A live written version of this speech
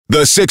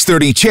The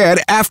 6:30 CHED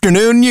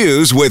Afternoon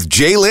News with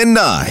Jaylen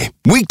Nye.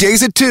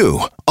 Weekdays at 2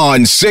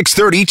 on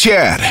 6:30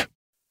 CHED.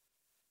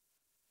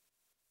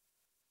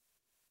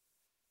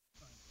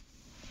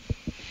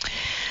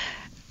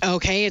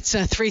 Okay, it's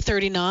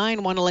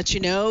 3:39. Want to let you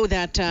know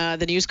that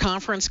the news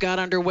conference got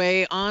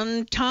underway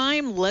on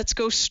time. Let's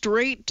go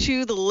straight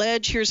to the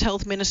ledge. Here's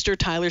Health Minister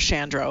Tyler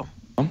Shandro.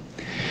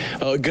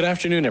 Good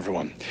afternoon,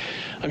 everyone.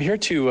 I'm here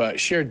to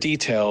share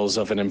details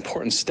of an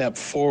important step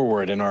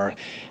forward in our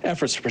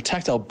efforts to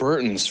protect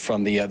Albertans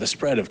from the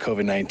spread of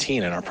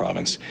COVID-19 in our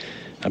province.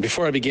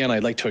 Before I begin,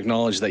 I'd like to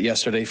acknowledge that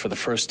yesterday, for the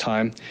first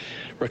time,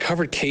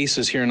 recovered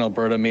cases here in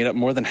Alberta made up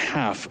more than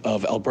half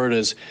of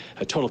Alberta's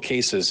total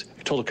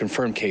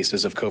confirmed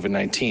cases of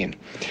COVID-19.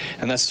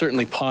 And that's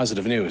certainly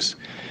positive news.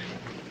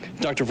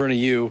 Dr. Verna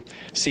Yu,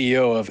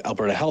 CEO of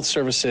Alberta Health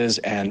Services,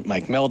 and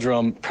Mike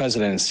Meldrum,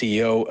 President and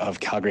CEO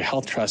of Calgary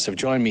Health Trust, have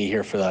joined me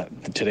here for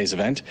today's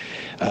event,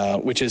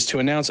 which is to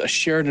announce a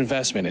shared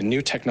investment in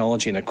new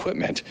technology and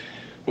equipment,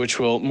 which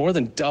will more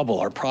than double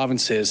our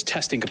province's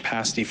testing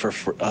capacity for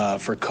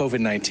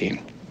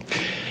COVID-19.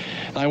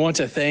 I want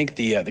to thank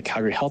the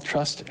Calgary Health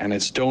Trust and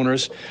its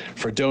donors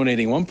for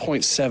donating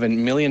 $1.7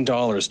 million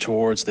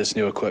towards this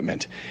new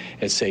equipment.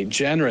 It's a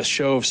generous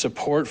show of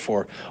support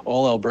for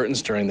all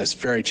Albertans during this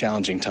very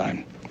challenging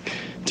time.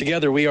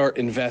 Together, we are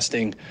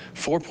investing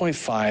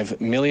 $4.5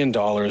 million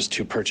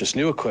to purchase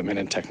new equipment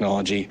and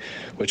technology,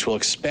 which will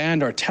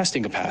expand our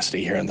testing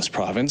capacity here in this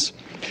province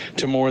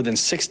to more than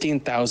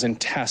 16,000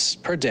 tests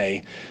per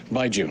day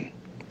by June.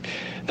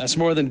 That's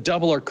more than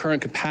double our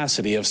current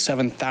capacity of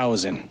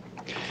 7,000.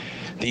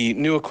 The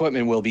new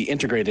equipment will be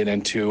integrated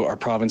into our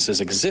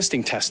province's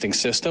existing testing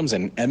systems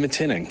in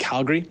Edmonton and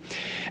Calgary,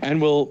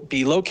 and will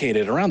be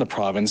located around the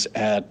province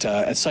at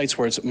sites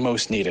where it's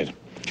most needed.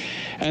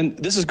 And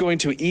this is going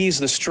to ease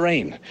the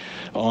strain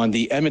on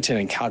the Edmonton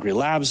and Calgary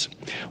labs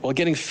while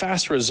getting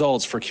fast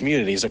results for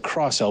communities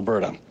across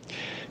Alberta.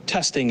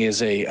 Testing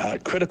is a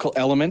critical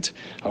element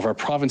of our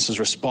province's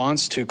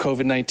response to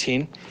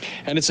COVID-19,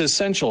 and it's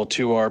essential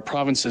to our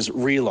province's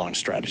relaunch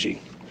strategy.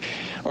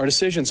 Our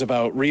decisions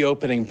about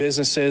reopening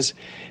businesses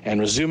and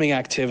resuming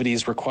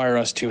activities require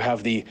us to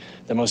have the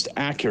most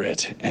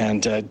accurate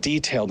and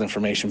detailed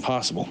information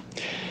possible.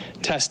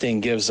 Testing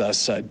gives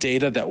us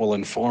data that will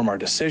inform our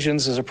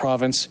decisions as a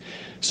province,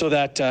 so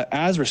that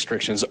as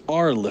restrictions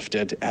are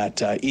lifted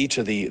at each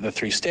of the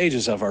three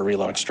stages of our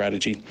relaunch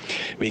strategy,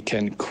 we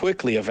can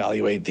quickly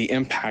evaluate the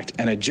impact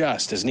and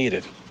adjust as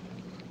needed.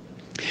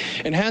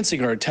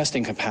 Enhancing our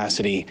testing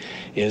capacity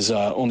is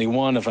only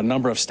one of a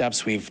number of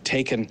steps we've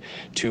taken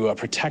to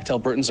protect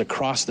Albertans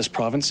across this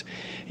province.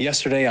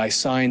 Yesterday, I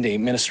signed a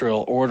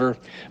ministerial order,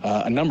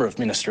 a number of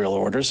ministerial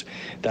orders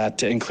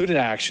that included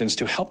actions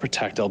to help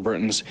protect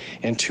Albertans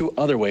in two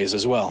other ways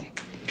as well.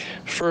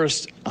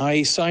 First,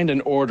 I signed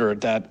an order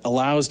that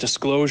allows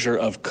disclosure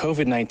of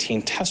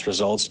COVID-19 test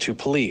results to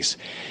police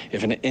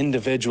if an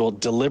individual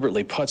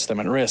deliberately puts them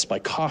at risk by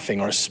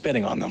coughing or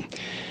spitting on them.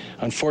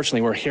 Unfortunately,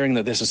 we're hearing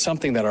that this is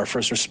something that our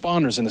first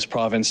responders in this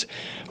province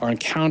are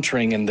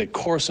encountering in the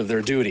course of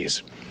their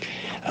duties.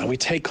 We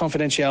take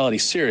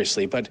confidentiality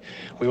seriously, but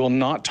we will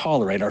not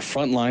tolerate our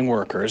frontline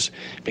workers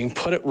being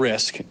put at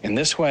risk in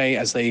this way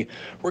as they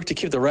work to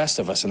keep the rest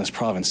of us in this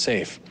province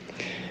safe.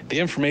 The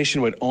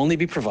information would only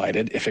be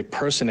provided if a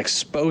person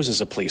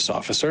exposes a police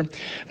officer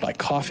by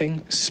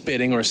coughing,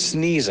 spitting, or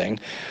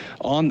sneezing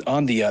on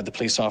the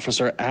police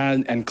officer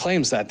and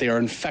claims that they are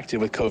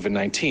infected with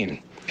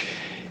COVID-19.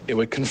 It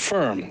would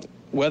confirm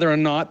whether or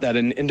not that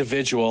an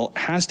individual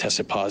has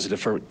tested positive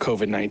for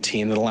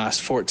COVID-19 in the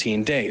last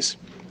 14 days,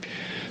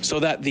 so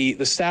that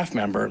the staff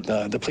member,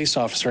 the police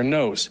officer,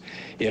 knows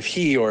if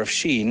he or if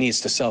she needs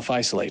to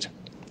self-isolate.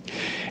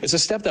 It's a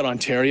step that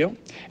Ontario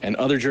and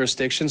other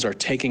jurisdictions are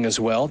taking as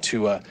well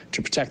to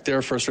protect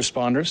their first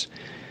responders.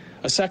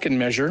 A second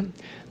measure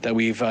that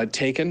we've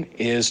taken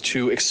is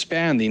to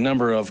expand the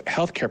number of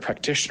healthcare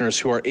practitioners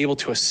who are able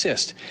to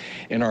assist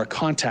in our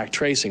contact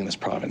tracing in this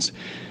province,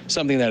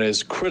 something that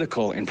is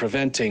critical in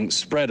preventing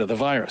spread of the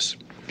virus.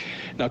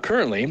 Now,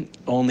 currently,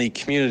 only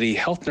community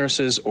health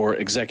nurses or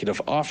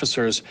executive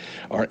officers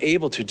are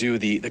able to do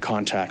the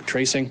contact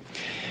tracing,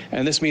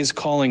 and this means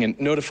calling and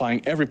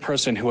notifying every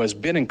person who has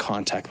been in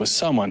contact with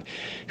someone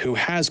who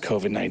has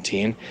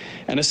COVID-19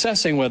 and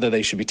assessing whether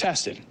they should be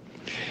tested.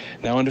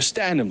 Now,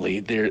 understandably,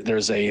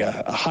 there's a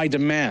high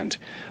demand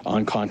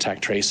on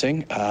contact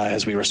tracing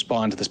as we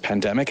respond to this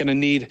pandemic, and a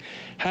need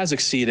has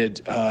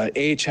exceeded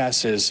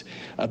AHS's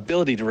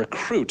ability to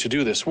recruit to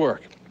do this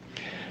work.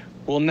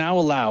 We'll now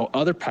allow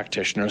other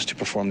practitioners to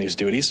perform these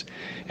duties,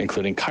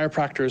 including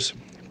chiropractors,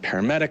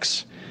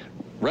 paramedics,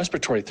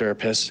 respiratory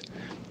therapists,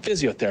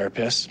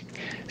 physiotherapists,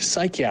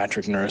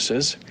 psychiatric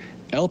nurses,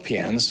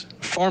 LPNs,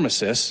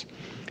 pharmacists,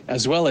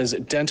 as well as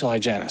dental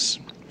hygienists.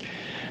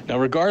 Now,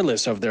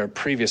 regardless of their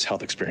previous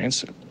health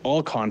experience,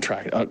 all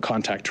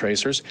contact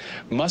tracers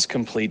must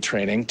complete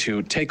training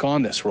to take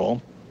on this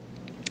role,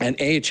 and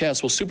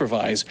AHS will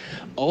supervise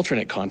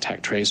alternate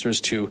contact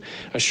tracers to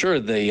assure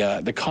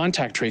the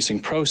contact tracing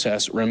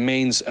process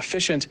remains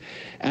efficient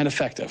and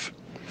effective.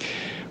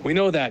 We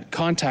know that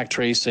contact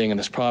tracing in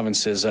this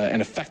province is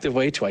an effective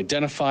way to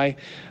identify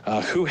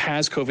who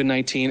has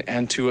COVID-19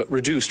 and to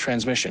reduce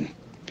transmission.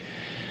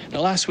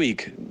 Now, last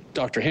week,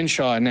 Dr.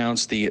 Hinshaw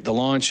announced the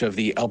launch of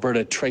the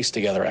Alberta Trace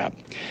Together app.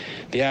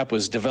 The app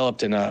was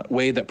developed in a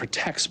way that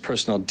protects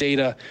personal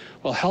data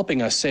while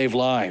helping us save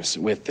lives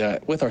with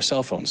our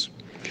cell phones.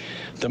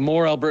 The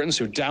more Albertans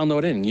who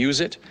download it and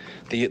use it,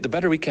 the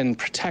better we can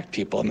protect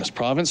people in this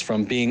province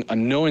from being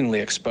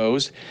unknowingly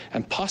exposed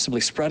and possibly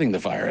spreading the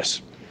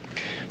virus.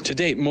 To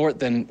date, more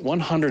than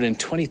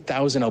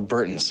 120,000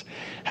 Albertans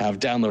have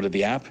downloaded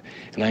the app,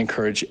 and I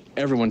encourage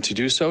everyone to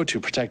do so to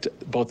protect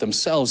both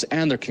themselves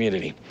and their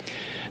community.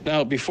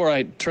 Now, before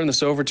I turn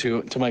this over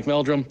to Mike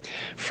Meldrum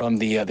from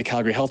the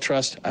Calgary Health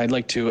Trust, I'd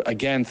like to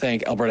again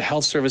thank Alberta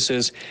Health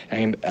Services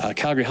and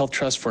Calgary Health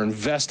Trust for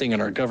investing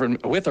in our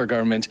government, with our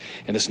government,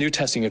 in this new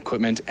testing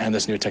equipment and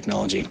this new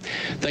technology.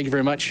 Thank you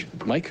very much,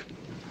 Mike.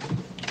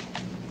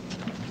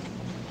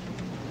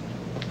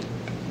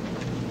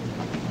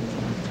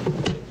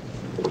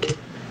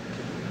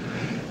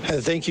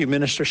 Thank you,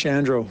 Minister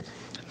Shandro.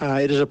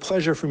 It is a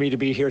pleasure for me to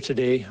be here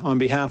today on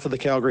behalf of the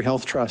Calgary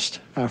Health Trust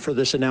for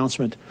this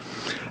announcement.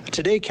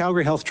 Today,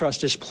 Calgary Health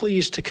Trust is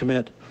pleased to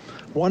commit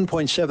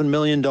 $1.7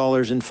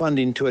 million in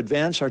funding to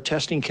advance our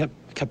testing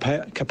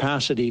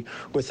capacity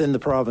within the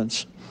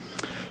province.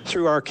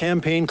 Through our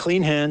campaign,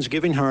 Clean Hands,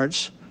 Giving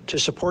Hearts, to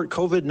support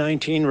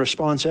COVID-19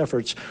 response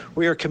efforts,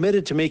 we are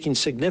committed to making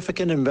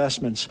significant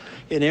investments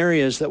in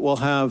areas that will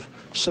have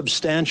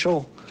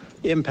substantial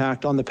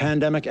impact on the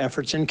pandemic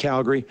efforts in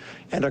Calgary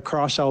and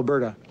across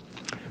Alberta.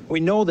 We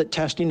know that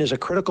testing is a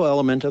critical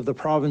element of the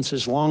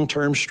province's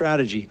long-term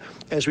strategy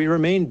as we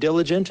remain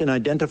diligent in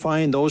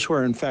identifying those who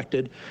are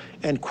infected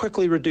and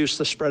quickly reduce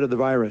the spread of the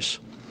virus.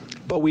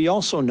 But we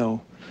also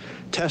know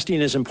testing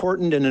is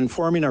important in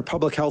informing our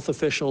public health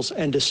officials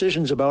and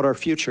decisions about our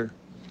future.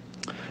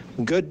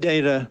 Good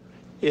data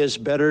leads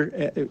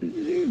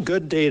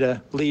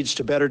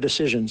to better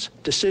decisions.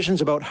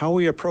 Decisions about how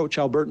we approach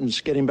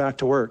Albertans getting back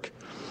to work,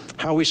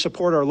 how we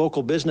support our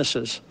local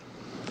businesses,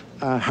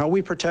 how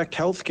we protect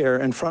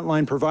healthcare and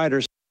frontline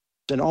providers,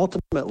 and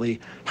ultimately,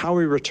 how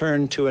we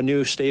return to a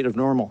new state of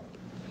normal.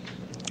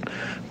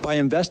 By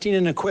investing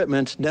in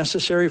equipment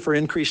necessary for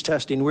increased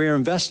testing, we are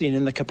investing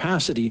in the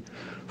capacity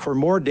for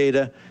more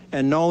data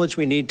and knowledge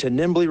we need to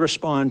nimbly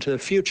respond to the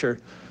future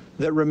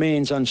that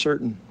remains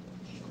uncertain.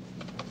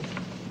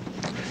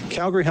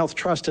 Calgary Health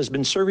Trust has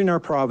been serving our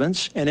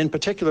province, and in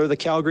particular the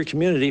Calgary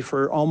community,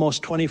 for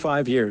almost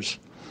 25 years.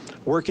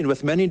 Working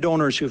with many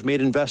donors who've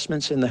made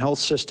investments in the health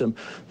system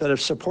that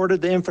have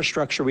supported the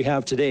infrastructure we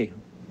have today.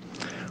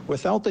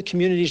 Without the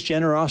community's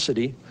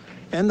generosity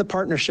and the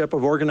partnership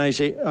our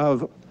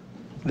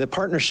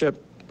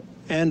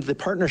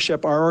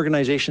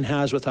organization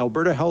has with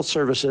Alberta Health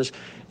Services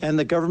and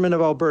the Government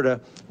of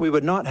Alberta, we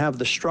would not have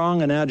the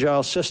strong and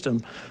agile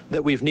system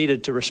that we've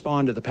needed to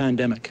respond to the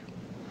pandemic.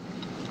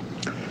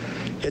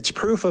 It's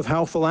proof of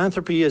how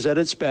philanthropy is at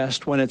its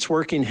best when it's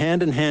working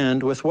hand in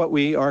hand with what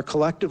we are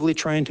collectively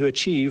trying to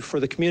achieve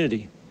for the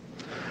community.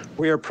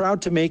 We are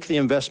proud to make the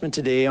investment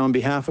today on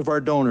behalf of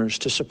our donors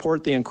to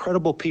support the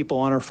incredible people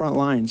on our front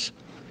lines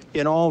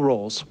in all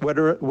roles,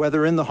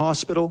 whether in the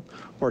hospital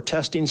or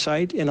testing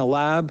site, in a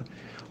lab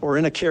or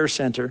in a care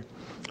center,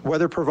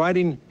 whether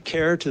providing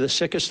care to the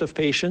sickest of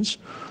patients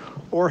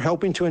or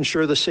helping to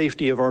ensure the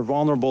safety of our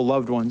vulnerable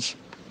loved ones.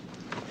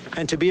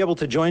 And to be able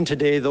to join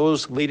today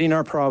those leading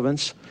our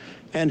province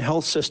and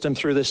health system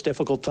through this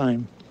difficult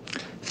time.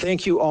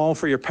 Thank you all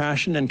for your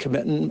passion and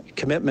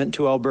commitment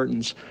to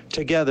Albertans.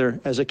 Together,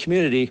 as a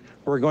community,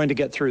 we're going to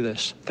get through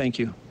this. Thank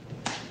you.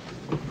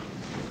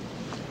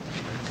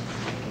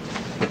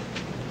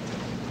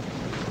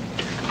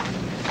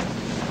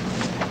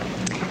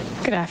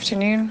 Good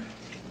afternoon.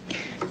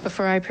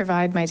 Before I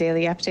provide my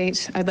daily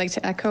update, I'd like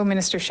to echo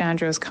Minister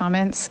Shandro's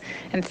comments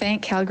and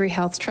thank Calgary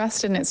Health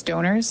Trust and its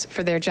donors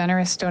for their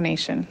generous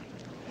donation.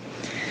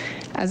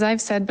 As I've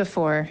said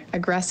before,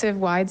 aggressive,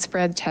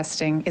 widespread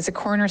testing is a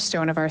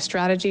cornerstone of our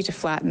strategy to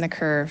flatten the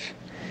curve.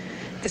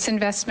 This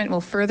investment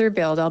will further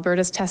build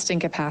Alberta's testing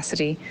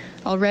capacity,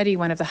 already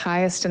one of the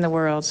highest in the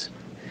world.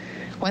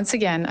 Once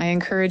again, I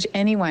encourage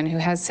anyone who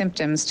has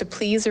symptoms to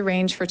please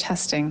arrange for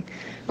testing,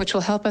 which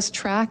will help us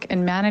track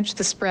and manage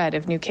the spread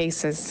of new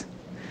cases.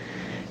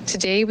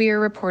 Today, we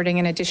are reporting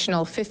an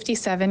additional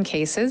 57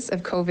 cases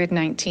of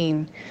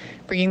COVID-19,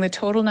 bringing the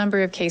total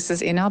number of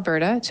cases in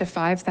Alberta to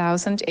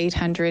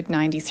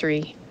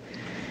 5,893.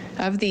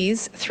 Of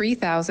these,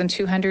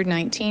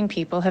 3,219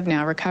 people have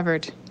now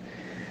recovered.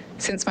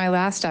 Since my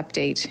last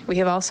update, we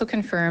have also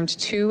confirmed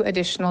 2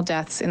 additional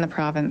deaths in the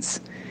province.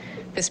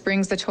 This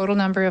brings the total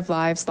number of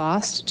lives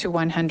lost to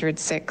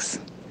 106.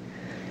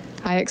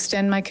 I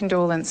extend my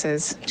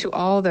condolences to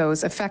all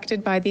those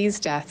affected by these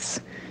deaths,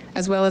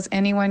 as well as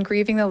anyone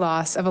grieving the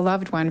loss of a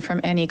loved one from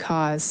any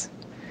cause.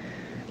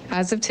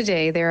 As of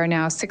today, there are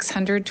now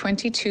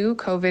 622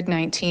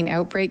 COVID-19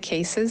 outbreak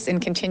cases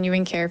in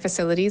continuing care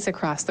facilities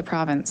across the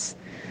province.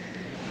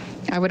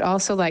 I would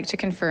also like to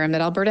confirm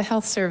that Alberta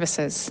Health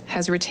Services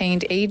has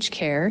retained aged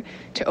care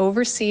to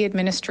oversee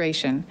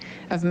administration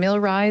of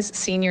Millrise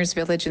Seniors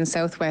Village in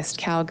Southwest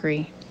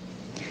Calgary.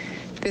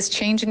 This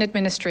change in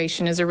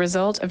administration is a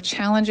result of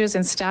challenges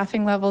in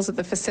staffing levels at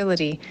the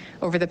facility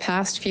over the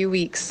past few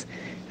weeks,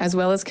 as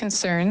well as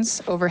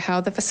concerns over how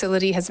the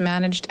facility has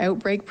managed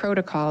outbreak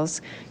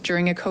protocols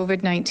during a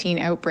COVID-19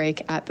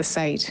 outbreak at the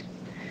site.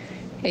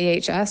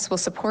 AHS will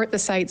support the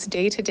site's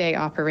day-to-day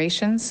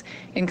operations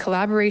in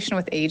collaboration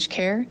with aged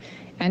care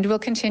and will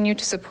continue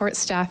to support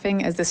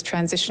staffing as this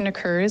transition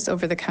occurs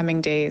over the coming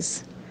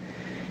days.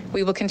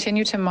 We will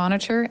continue to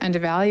monitor and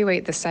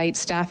evaluate the site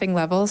staffing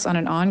levels on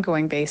an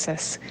ongoing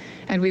basis,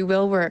 and we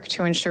will work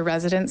to ensure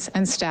residents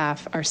and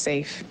staff are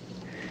safe.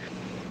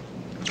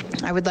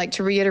 I would like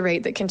to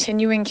reiterate that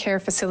continuing care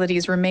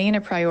facilities remain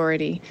a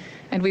priority,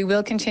 and we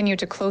will continue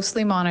to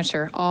closely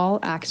monitor all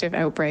active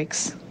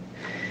outbreaks.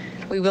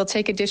 We will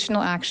take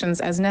additional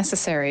actions as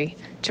necessary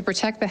to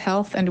protect the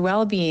health and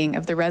well-being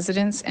of the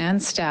residents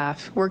and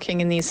staff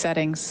working in these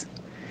settings.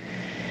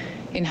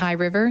 In High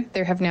River,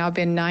 there have now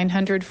been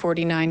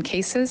 949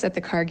 cases at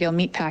the Cargill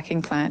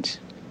meatpacking plant.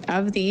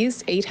 Of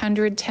these,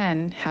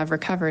 810 have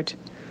recovered.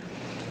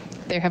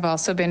 There have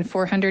also been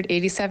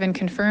 487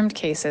 confirmed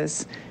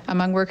cases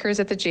among workers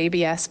at the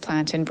JBS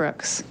plant in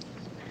Brooks.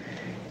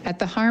 At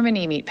the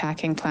Harmony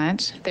meatpacking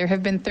plant, there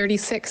have been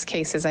 36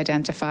 cases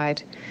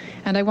identified,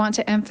 and I want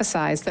to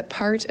emphasize that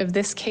part of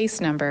this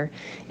case number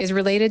is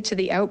related to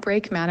the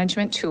outbreak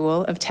management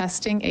tool of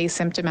testing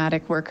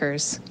asymptomatic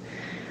workers.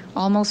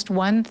 Almost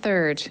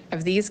 1/3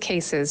 of these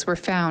cases were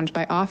found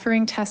by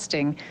offering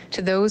testing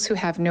to those who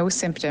have no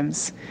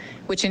symptoms,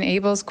 which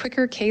enables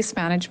quicker case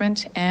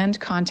management and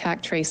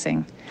contact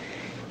tracing.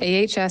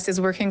 AHS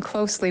is working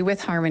closely with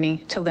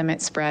Harmony to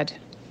limit spread.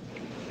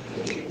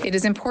 It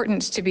is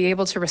important to be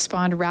able to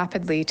respond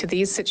rapidly to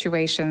these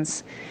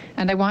situations,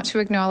 and I want to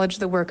acknowledge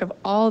the work of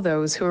all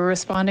those who are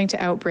responding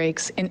to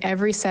outbreaks in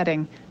every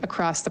setting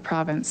across the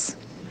province.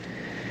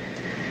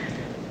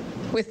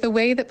 With the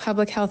way that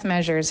public health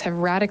measures have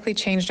radically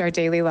changed our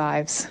daily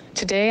lives,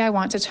 today I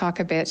want to talk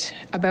a bit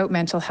about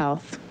mental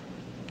health.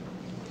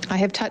 I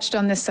have touched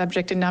on this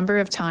subject a number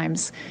of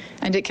times,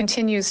 and it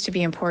continues to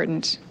be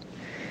important.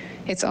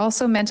 It's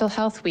also Mental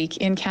Health Week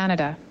in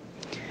Canada,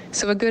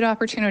 so a good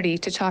opportunity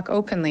to talk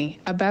openly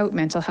about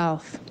mental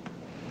health.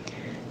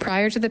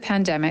 Prior to the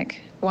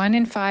pandemic, 1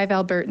 in 5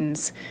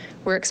 Albertans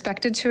were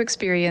expected to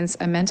experience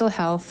a mental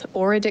health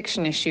or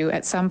addiction issue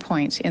at some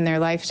point in their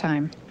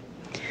lifetime.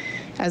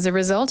 As a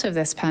result of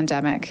this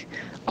pandemic,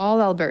 all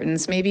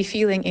Albertans may be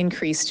feeling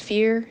increased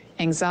fear,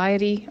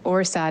 anxiety,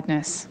 or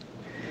sadness.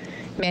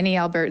 Many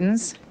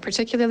Albertans,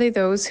 particularly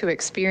those who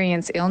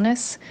experience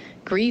illness,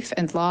 grief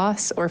and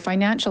loss, or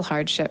financial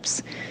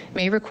hardships,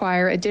 may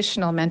require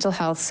additional mental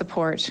health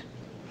support.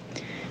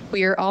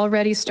 We are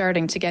already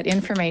starting to get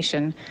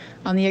information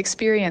on the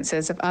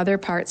experiences of other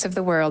parts of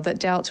the world that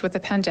dealt with the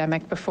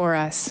pandemic before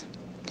us.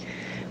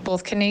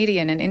 Both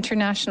Canadian and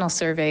international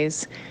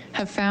surveys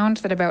have found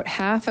that about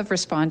half of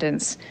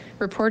respondents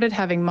reported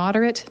having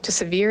moderate to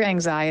severe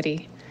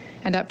anxiety,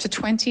 and up to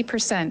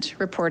 20%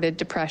 reported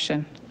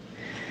depression.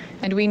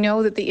 And we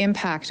know that the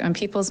impact on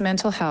people's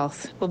mental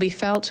health will be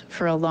felt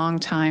for a long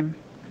time.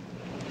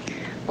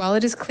 While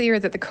it is clear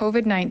that the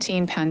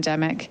COVID-19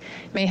 pandemic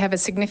may have a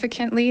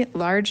significantly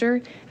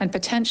larger and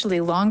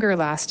potentially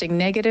longer-lasting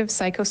negative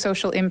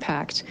psychosocial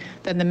impact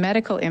than the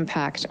medical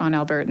impact on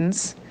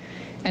Albertans,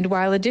 and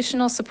while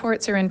additional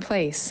supports are in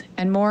place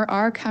and more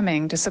are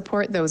coming to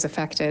support those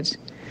affected,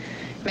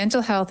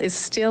 mental health is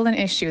still an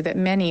issue that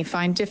many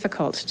find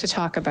difficult to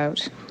talk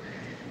about.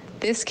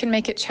 This can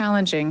make it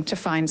challenging to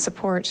find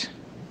support.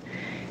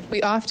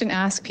 We often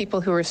ask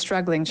people who are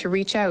struggling to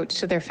reach out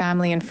to their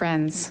family and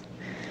friends,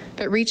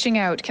 but reaching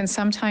out can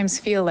sometimes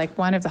feel like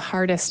one of the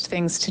hardest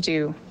things to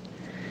do.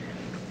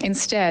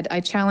 Instead,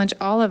 I challenge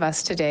all of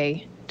us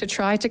today to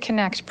try to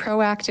connect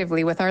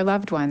proactively with our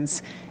loved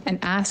ones and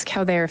ask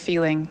how they are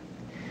feeling,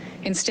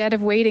 instead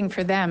of waiting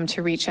for them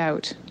to reach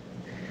out.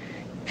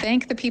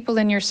 Thank the people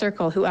in your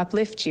circle who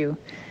uplift you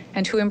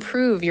and who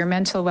improve your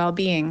mental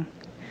well-being,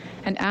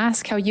 and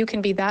ask how you can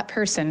be that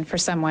person for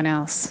someone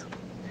else.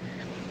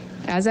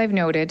 As I've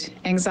noted,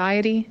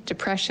 anxiety,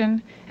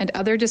 depression, and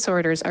other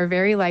disorders are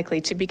very likely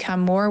to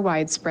become more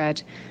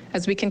widespread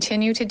as we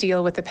continue to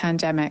deal with the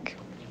pandemic.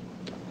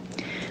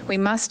 We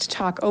must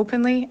talk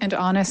openly and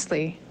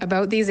honestly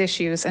about these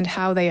issues and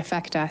how they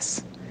affect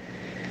us.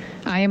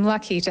 I am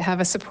lucky to have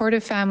a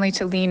supportive family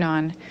to lean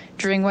on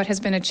during what has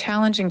been a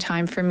challenging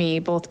time for me,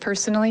 both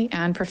personally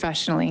and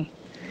professionally.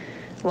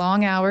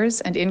 Long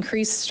hours and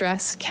increased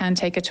stress can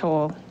take a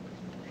toll.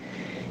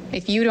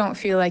 If you don't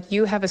feel like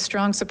you have a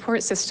strong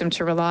support system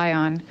to rely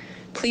on,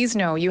 please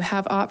know you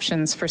have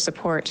options for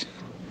support.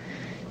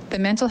 The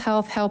Mental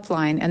Health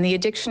Helpline and the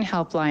Addiction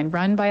Helpline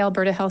run by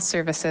Alberta Health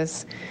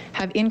Services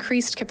have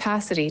increased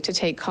capacity to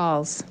take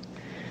calls.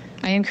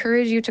 I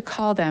encourage you to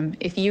call them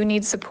if you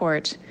need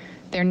support.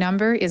 Their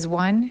number is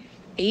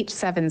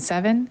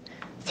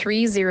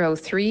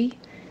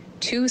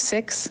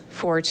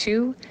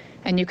 1-877-303-2642,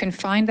 and you can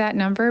find that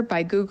number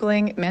by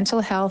Googling Mental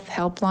Health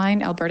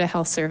Helpline Alberta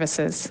Health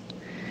Services.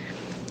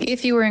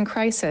 If you are in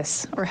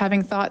crisis or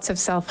having thoughts of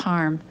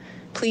self-harm,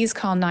 please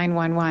call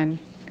 911.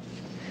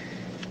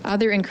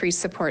 Other increased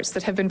supports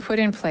that have been put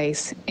in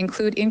place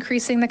include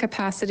increasing the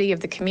capacity of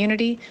the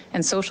Community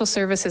and Social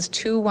Services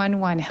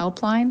 211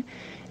 helpline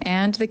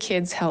and the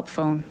Kids Help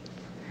Phone.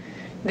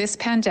 This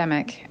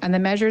pandemic and the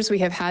measures we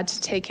have had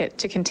to take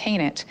to contain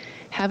it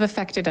have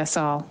affected us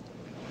all.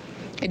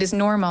 It is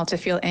normal to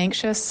feel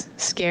anxious,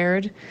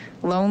 scared,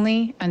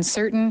 lonely,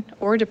 uncertain,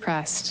 or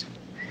depressed.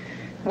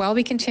 While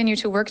we continue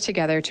to work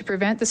together to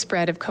prevent the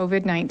spread of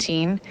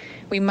COVID-19,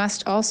 we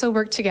must also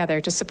work together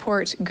to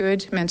support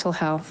good mental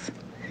health.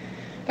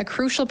 A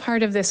crucial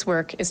part of this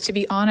work is to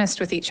be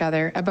honest with each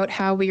other about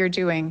how we are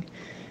doing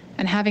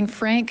and having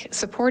frank,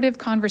 supportive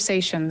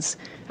conversations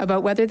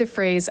about whether the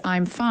phrase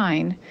 "I'm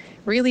fine"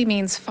 really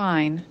means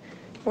fine,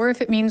 or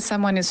if it means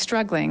someone is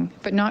struggling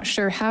but not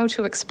sure how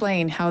to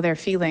explain how they're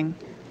feeling.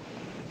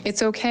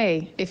 It's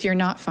okay if you're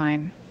not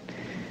fine.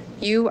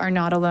 You are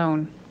not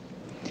alone.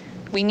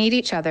 We need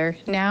each other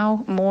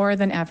now more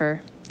than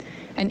ever.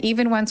 And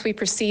even once we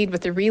proceed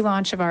with the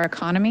relaunch of our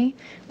economy,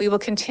 we will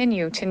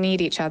continue to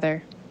need each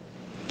other.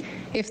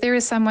 If there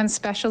is someone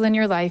special in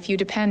your life you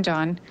depend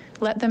on,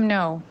 let them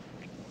know.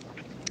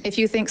 If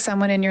you think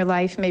someone in your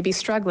life may be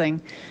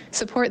struggling,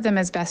 support them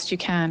as best you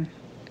can.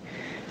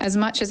 As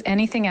much as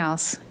anything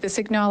else, this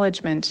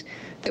acknowledgement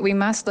that we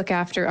must look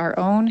after our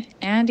own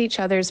and each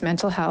other's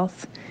mental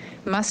health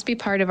must be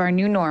part of our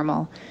new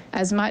normal,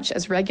 as much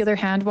as regular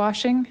hand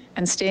washing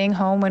and staying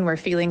home when we're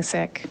feeling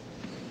sick.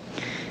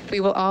 We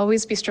will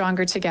always be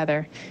stronger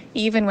together,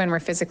 even when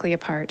we're physically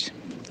apart.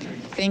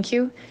 Thank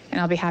you,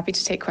 and I'll be happy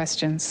to take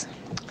questions.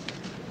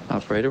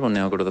 Operator, we'll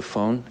now go to the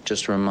phone.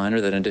 Just a reminder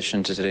that in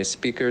addition to today's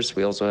speakers,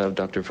 we also have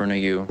Dr. Verna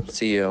Yu,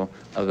 CEO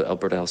of the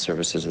Alberta Health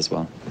Services as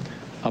well.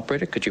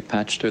 Operator, could you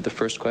patch through the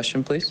first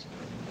question, please?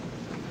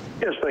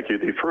 Yes, thank you.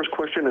 The first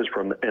question is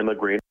from Emma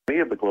Green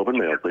of the Globe and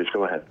Mail. Please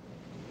go ahead.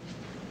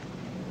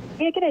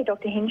 Yeah, g'day,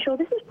 Dr. Hinshaw.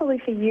 This is probably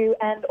for you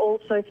and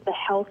also for the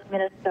Health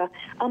Minister.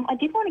 I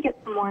did want to get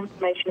some more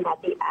information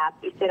about the app.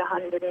 You said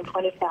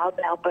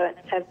 120,000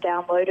 Albertans have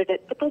downloaded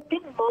it, but there's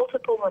been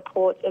multiple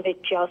reports of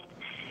it just,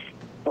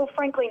 well,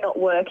 frankly, not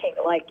working.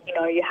 Like, you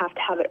know, you have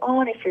to have it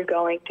on if you're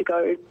going to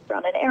go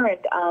run an errand.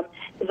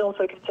 There's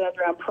also concerns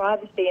around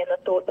privacy and the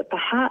thought that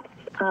perhaps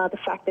the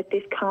fact that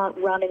this can't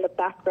run in the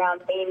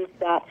background means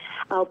that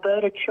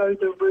Alberta chose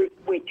a route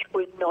which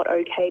was not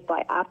okay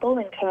by Apple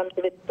in terms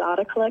of its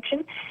data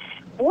collection.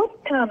 What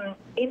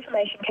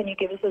information can you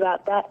give us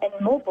about that? And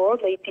more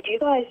broadly, did you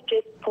guys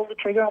just pull the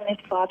trigger on this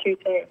far too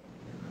soon?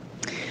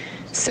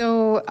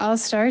 So I'll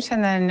start,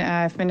 and then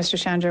if Minister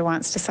Chandra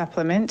wants to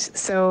supplement.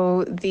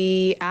 So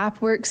the app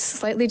works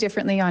slightly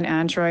differently on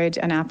Android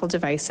and Apple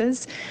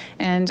devices.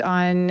 And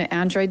on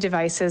Android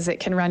devices, it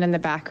can run in the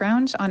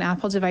background. On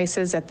Apple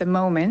devices at the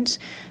moment,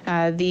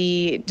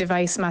 the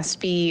device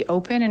must be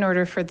open in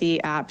order for the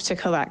app to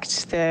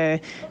collect the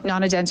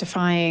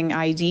non-identifying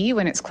ID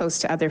when it's close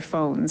to other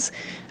phones.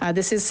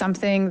 This is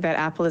something that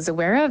Apple is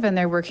aware of, and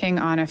they're working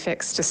on a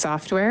fix to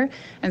software.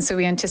 And so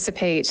we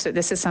anticipate that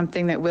this is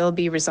something that will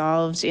be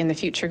resolved in the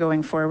future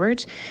going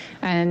forward.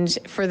 And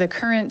for the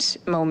current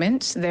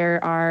moment,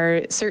 there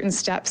are certain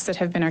steps that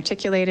have been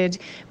articulated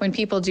when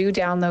people do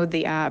download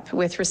the app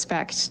with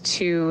respect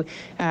to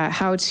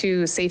how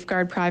to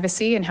safeguard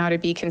privacy and how to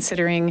be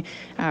considering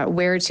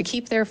where to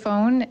keep their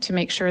phone to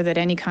make sure that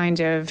any kind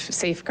of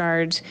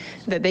safeguard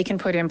that they can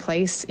put in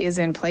place is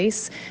in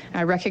place,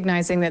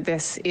 recognizing that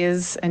this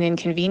is an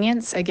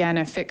inconvenience. Again,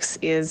 a fix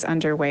is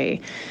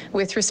underway.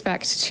 With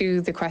respect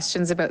to the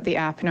questions about the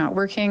app not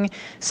working,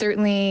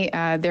 certainly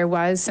there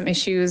was some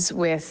issues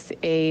with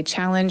a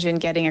challenge in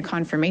getting a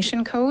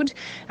confirmation code,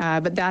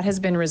 but that has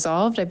been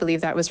resolved. I believe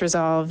that was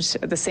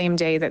resolved the same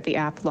day that the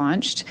app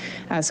launched.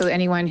 So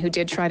anyone who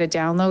did try to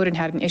download and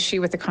had an issue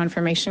with the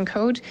confirmation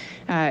code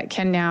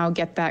can now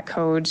get that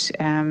code,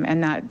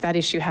 and that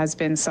issue has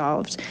been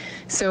solved.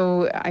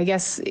 So I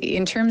guess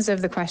in terms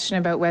of the question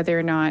about whether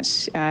or not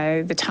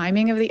the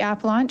timing of the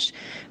app launch,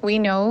 we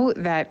know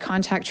that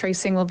contact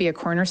tracing will be a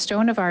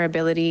cornerstone of our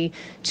ability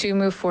to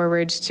move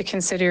forward to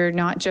consider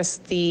not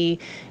just the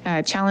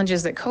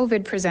challenges that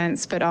COVID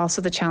presents, but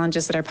also the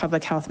challenges that our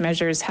public health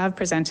measures have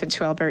presented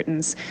to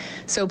Albertans.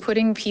 So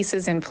putting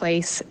pieces in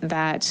place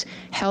that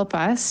help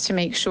us to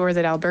make sure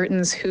that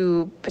Albertans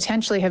who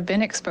potentially have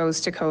been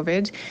exposed to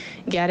COVID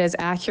get as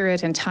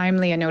accurate and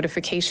timely a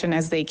notification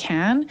as they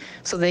can,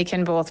 so they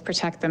can both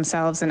protect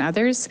themselves and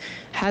others,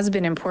 has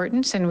been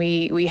important. And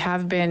we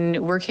have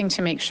been working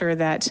to make sure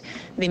that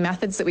the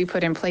methods that we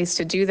put in place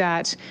to do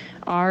that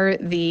are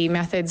the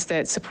methods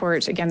that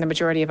support, again, the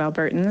majority of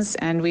Albertans.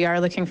 And we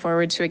are looking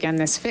forward to, again,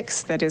 this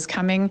fix that is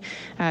coming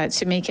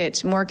to make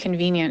it more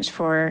convenient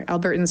for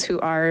Albertans who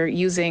are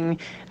using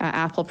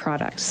Apple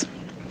products.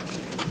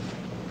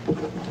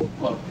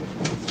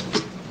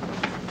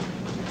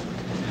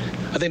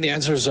 I think the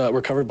answers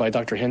were covered by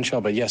Dr.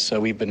 Hinshaw, but yes,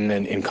 we've been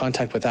in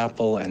contact with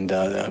Apple, and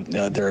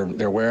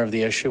they're aware of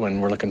the issue,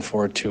 and we're looking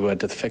forward to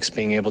the fix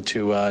being able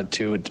to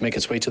make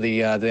its way to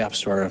the App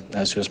Store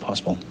as soon as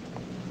possible.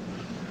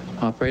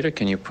 Operator,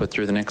 can you put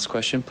through the next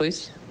question,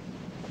 please?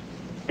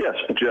 Yes,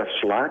 Jeff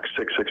Slack,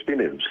 660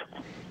 News.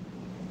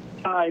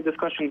 Hi, this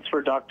question is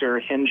for Dr.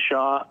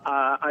 Hinshaw.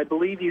 I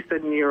believe you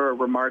said in your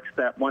remarks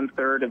that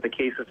 1/3 of the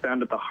cases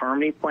found at the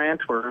Harmony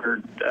plant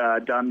were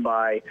done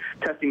by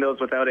testing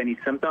those without any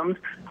symptoms.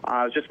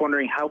 I was just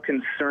wondering how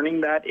concerning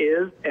that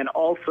is, and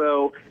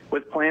also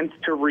with plans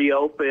to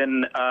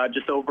reopen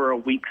just over a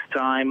week's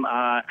time,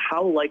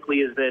 how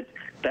likely is it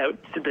that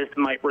this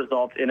might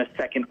result in a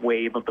second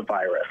wave of the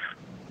virus?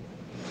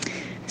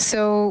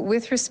 So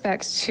with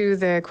respect to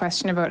the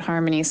question about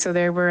Harmony, so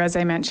there were, as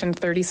I mentioned,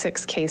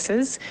 36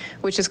 cases,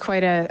 which is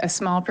quite a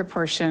small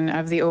proportion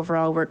of the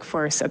overall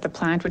workforce at the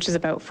plant, which is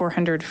about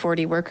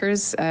 440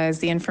 workers, is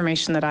the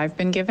information that I've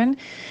been given.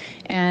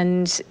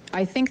 And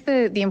I think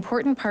the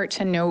important part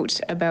to note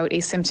about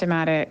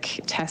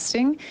asymptomatic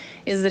testing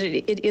is that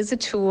it is a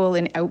tool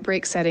in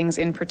outbreak settings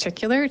in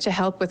particular to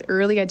help with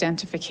early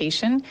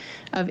identification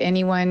of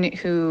anyone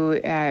who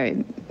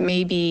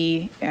may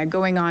be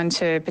going on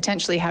to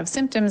potentially have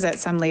symptoms at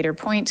some later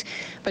point,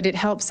 but it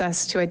helps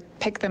us to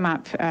pick them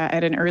up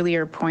at an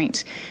earlier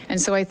point. And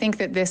so I think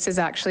that this is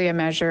actually a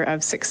measure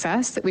of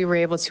success, that we were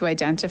able to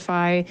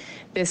identify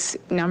this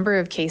number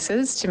of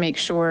cases to make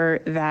sure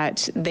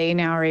that they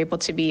now are able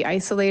to be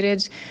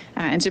isolated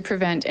and to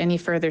prevent any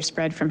further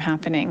spread from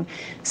happening.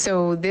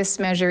 So this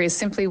measure is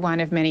simply one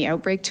of many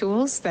outbreak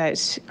tools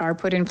that are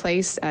put in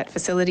place at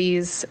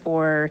facilities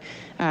or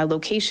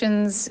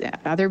locations,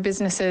 other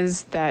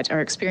businesses that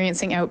are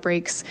experiencing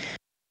outbreaks.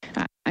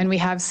 And we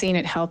have seen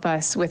it help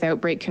us with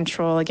outbreak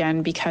control,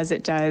 again, because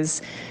it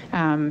does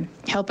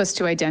help us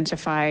to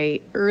identify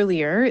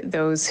earlier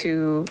those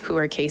who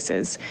are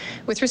cases.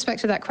 With respect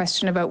to that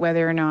question about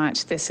whether or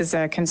not this is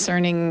a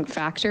concerning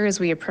factor as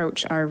we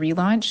approach our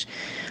relaunch,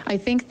 I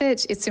think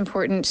that it's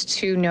important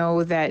to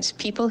know that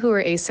people who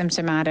are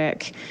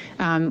asymptomatic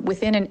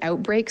within an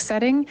outbreak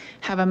setting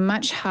have a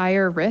much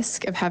higher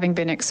risk of having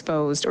been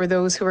exposed, or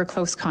those who are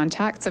close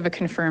contacts of a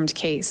confirmed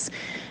case.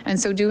 And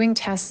so doing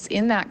tests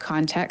in that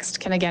context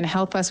can again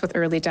help us with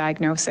early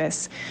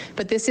diagnosis.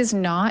 But this is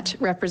not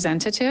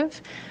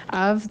representative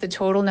of the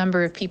total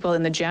number of people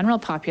in the general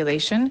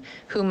population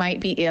who might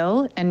be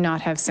ill and not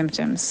have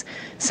symptoms.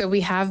 So we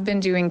have been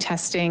doing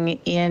testing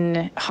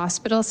in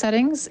hospital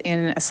settings,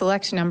 in a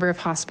select number of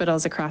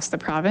hospitals across the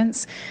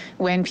province,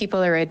 when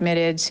people are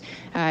admitted,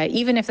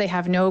 even if they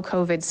have no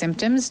COVID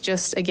symptoms,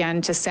 just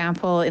again to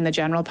sample in the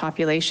general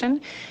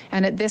population.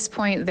 And at this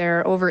point, there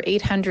are over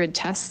 800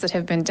 tests that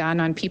have been done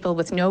on people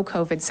with no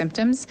COVID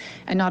symptoms,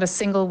 and not a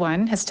single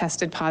one has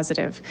tested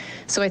positive.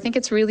 So I think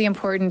it's really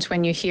important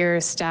when you hear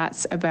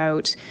stats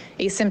about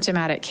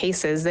asymptomatic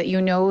cases that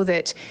you know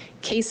that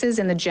cases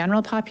in the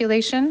general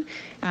population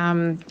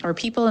or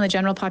people in the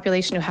general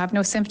population who have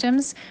no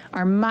symptoms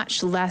are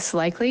much less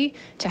likely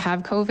to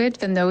have COVID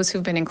than those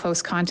who've been in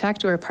close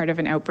contact or are part of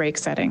an outbreak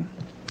setting.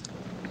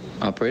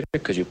 Operator,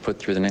 could you put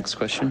through the next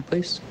question,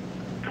 please?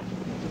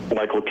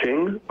 Michael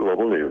King,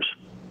 Global News.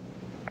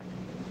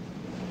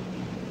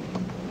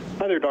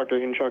 Hi there, Dr.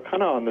 Hinshaw.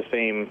 Kind of on the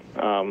same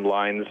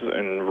lines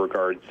in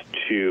regards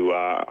to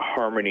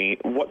Harmony.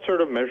 What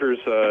sort of measures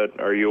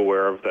are you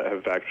aware of that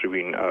have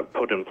actually been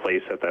put in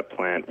place at that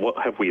plant? What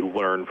have we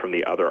learned from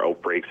the other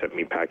outbreaks at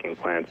meatpacking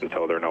plants in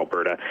southern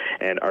Alberta?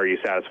 And are you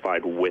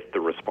satisfied with the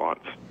response?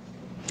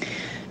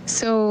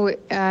 So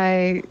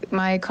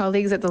my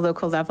colleagues at the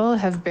local level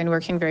have been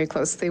working very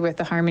closely with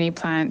the Harmony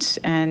plant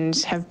and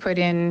have put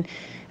in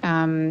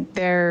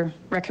their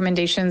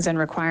recommendations and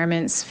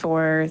requirements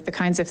for the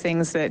kinds of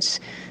things that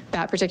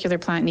that particular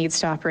plant needs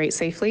to operate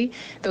safely.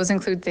 Those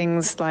include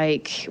things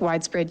like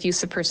widespread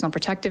use of personal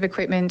protective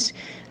equipment,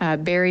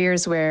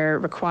 barriers where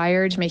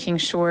required, making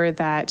sure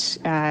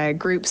that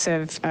groups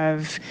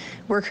of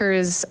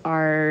workers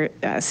are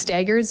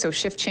staggered, so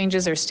shift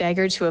changes are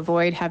staggered to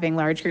avoid having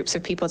large groups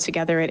of people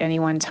together at any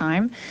one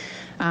time.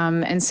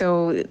 And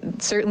so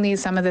certainly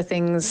some of the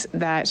things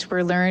that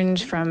were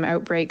learned from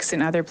outbreaks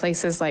in other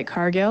places like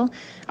Cargill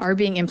are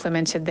being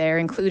implemented there,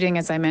 including,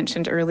 as I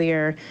mentioned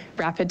earlier,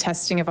 rapid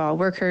testing of all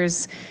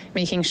workers,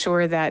 making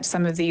sure that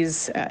some of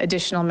these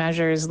additional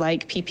measures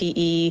like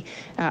PPE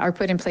are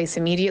put in place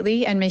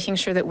immediately, and making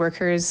sure that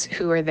workers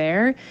who are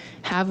there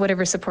have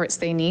whatever supports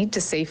they need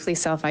to safely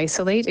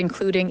self-isolate,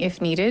 including,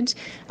 if needed,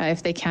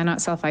 if they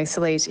cannot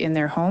self-isolate in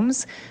their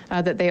homes,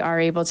 that they are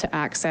able to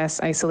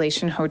access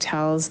isolation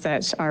hotels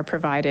that are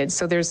provided.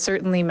 So there's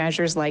certainly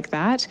measures like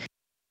that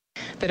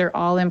that are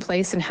all in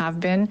place and have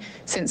been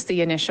since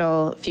the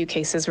initial few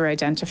cases were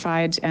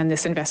identified and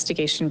this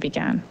investigation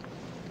began.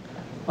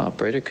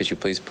 Operator, could you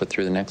please put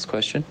through the next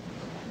question?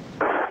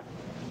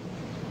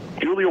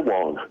 Julia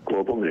Wong,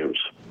 Global News.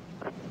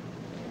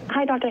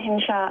 Hi, Dr.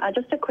 Hinshaw.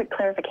 Just a quick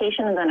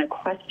clarification and then a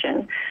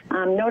question.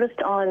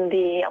 Noticed on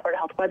the Alberta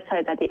Health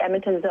website that the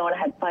Edmonton zone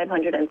had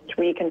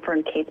 503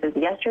 confirmed cases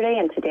yesterday,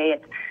 and today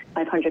it's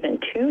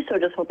 502, so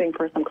just hoping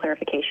for some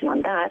clarification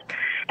on that.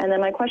 And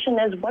then my question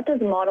is, what does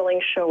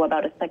modeling show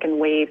about a second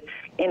wave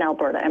in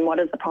Alberta, and what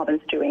is the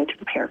province doing to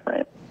prepare for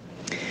it?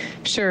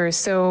 Sure.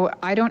 So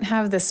I don't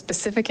have the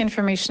specific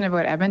information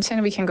about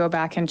Edmonton. We can go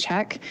back and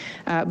check.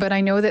 But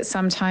I know that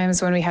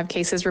sometimes when we have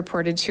cases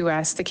reported to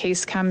us, the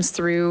case comes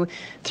through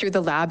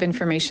the lab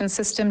information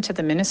system to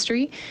the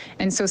ministry.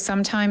 And so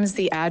sometimes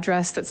the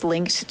address that's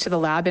linked to the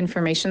lab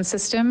information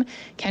system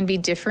can be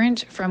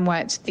different from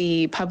what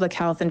the public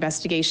health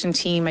investigation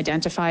team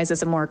identifies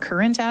as a more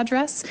current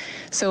address.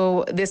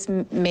 So this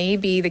may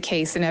be the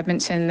case in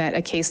Edmonton, that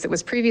a case that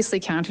was previously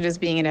counted as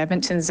being an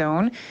Edmonton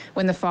zone,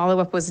 when the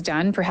follow-up was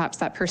done, perhaps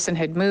that person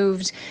had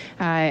moved,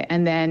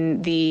 and then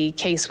the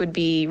case would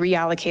be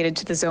reallocated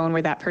to the zone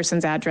where that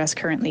person's address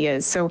currently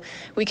is. So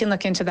we can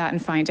look into that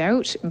and find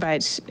out,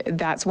 but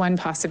that's one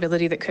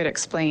possibility that could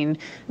explain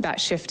that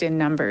shift in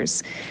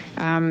numbers.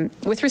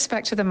 With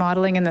respect to the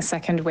modeling in the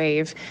second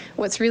wave,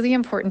 what's really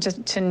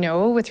important to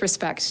know with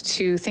respect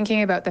to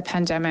thinking about the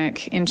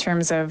pandemic in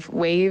terms of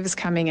waves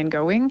coming and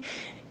going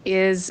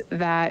is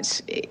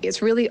that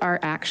it's really our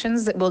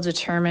actions that will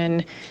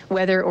determine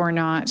whether or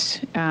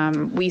not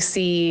we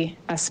see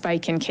a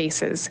spike in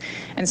cases.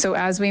 And so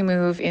as we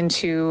move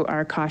into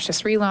our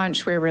cautious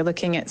relaunch, where we're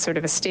looking at sort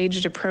of a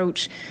staged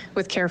approach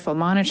with careful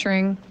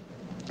monitoring,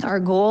 our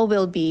goal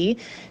will be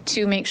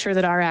to make sure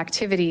that our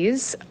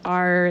activities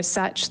are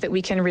such that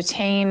we can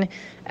retain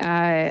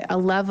a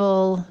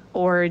level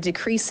or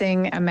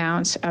decreasing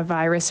amount of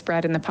virus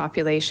spread in the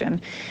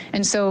population.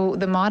 And so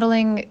the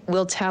modeling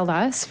will tell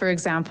us, for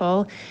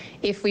example,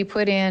 if we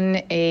put in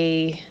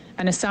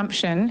an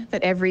assumption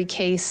that every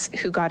case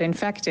who got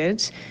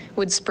infected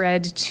would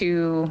spread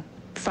to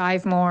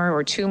 5 more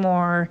or 2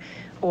 more,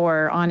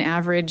 or on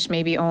average,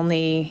 maybe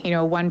only,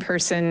 one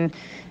person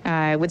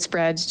would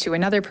spread to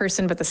another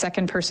person, but the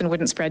second person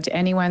wouldn't spread to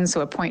anyone, so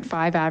a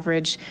 0.5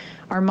 average.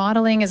 Our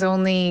modeling is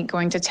only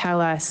going to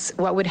tell us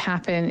what would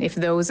happen if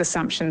those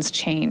assumptions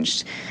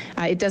changed.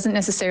 It doesn't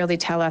necessarily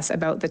tell us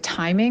about the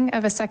timing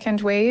of a second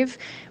wave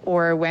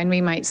or when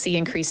we might see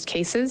increased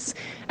cases.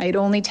 It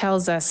only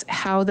tells us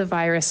how the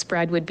virus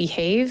spread would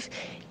behave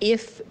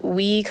if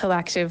we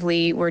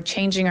collectively were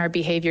changing our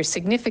behavior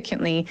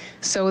significantly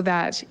so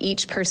that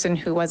each person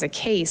who was a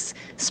case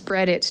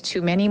spread it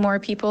to many more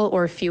people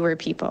or fewer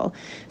people.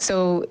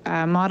 So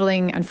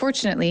modeling,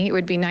 unfortunately, it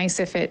would be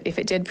nice if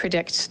it did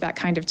predict that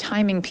kind of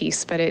timing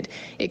piece, but it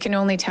can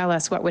only tell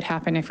us what would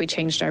happen if we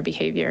changed our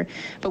behavior.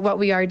 But what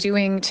we are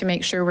doing to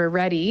make sure we're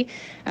ready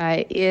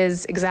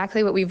is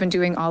exactly what we've been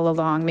doing all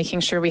along,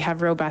 making sure we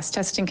have robust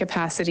testing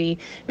capacity,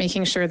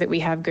 making sure that we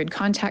have good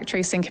contact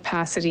tracing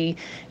capacity,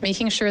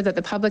 making sure that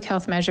the public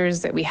health measures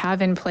that we have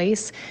in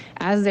place,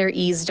 as they're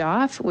eased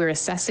off, we're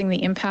assessing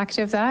the impact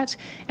of that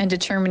and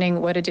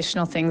determining what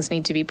additional things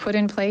need to be put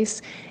in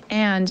place.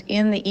 And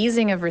in the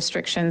easing of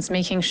restrictions,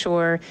 making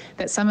sure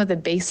that some of the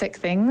basic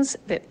things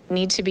that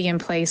need to be in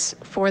place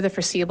for the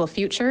foreseeable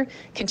future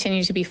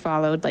continue to be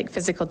followed, like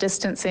physical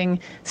distancing,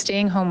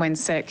 staying home when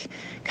sick,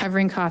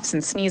 covering coughs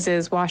and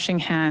sneezes, washing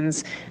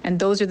hands. And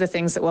those are the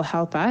things that will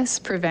help us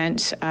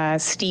prevent a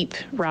steep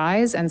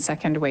rise and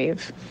second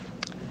wave.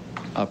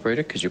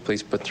 Operator, could you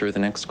please put through the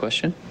next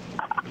question?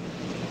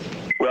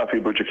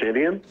 Ralphie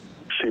Butchakanian,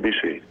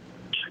 CBC.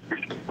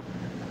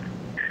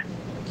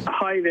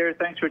 Hi there.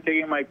 Thanks for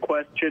taking my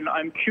question.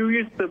 I'm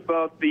curious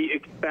about the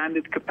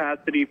expanded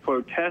capacity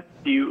for tests.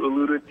 You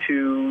alluded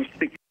to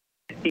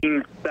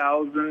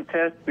 16,000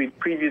 tests. We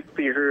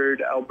previously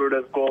heard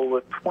Alberta's goal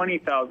was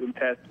 20,000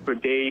 tests per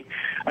day.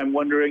 I'm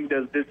wondering,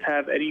 does this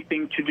have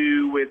anything to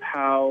do with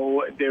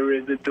how there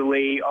is a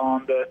delay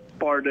on the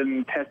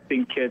Spartan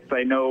testing kits?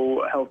 I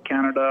know Health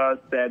Canada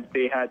said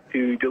they had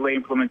to delay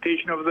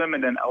implementation of them,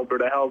 and then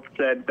Alberta Health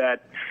said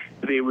that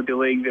they were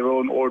delaying their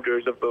own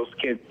orders of those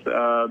kits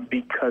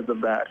because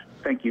of that.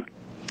 Thank you.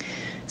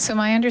 So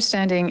my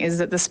understanding is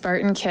that the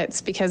Spartan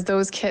kits, because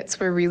those kits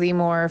were really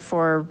more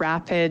for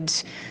rapid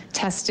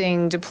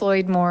testing,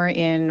 deployed more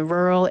in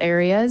rural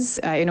areas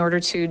in order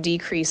to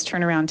decrease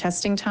turnaround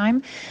testing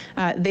time,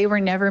 they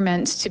were never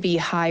meant to be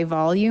high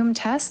volume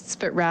tests,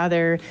 but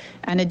rather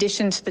an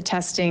addition to the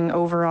testing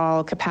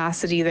overall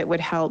capacity that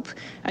would help,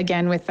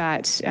 again, with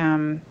that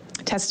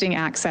testing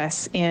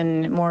access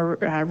in more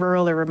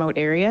rural or remote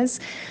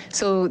areas.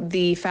 So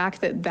the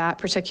fact that that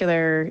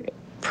particular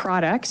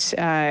product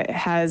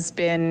has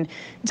been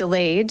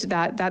delayed,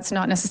 that's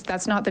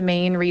not the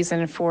main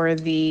reason for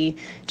the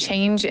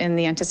change in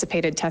the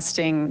anticipated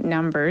testing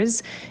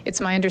numbers. It's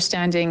my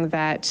understanding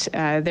that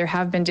there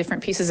have been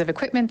different pieces of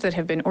equipment that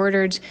have been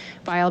ordered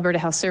by Alberta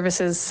Health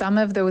Services. Some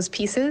of those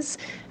pieces,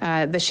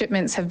 the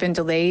shipments have been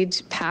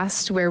delayed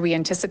past where we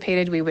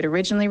anticipated we would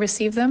originally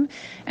receive them.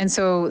 And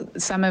so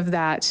some of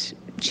that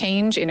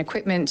change in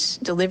equipment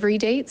delivery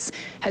dates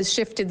has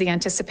shifted the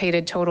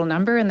anticipated total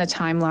number and the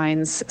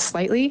timelines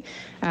slightly. immediately.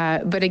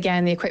 But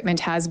again, the equipment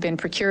has been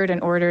procured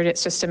and ordered.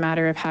 It's just a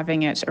matter of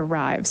having it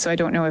arrive. So I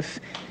don't know if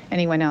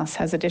anyone else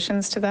has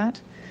additions to that.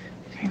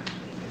 Okay.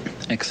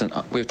 Excellent.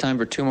 We have time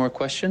for 2 more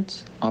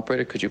questions.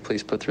 Operator, could you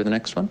please put through the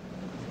next one?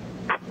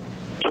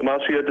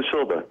 Tomasia De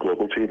Silva,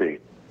 Global TV.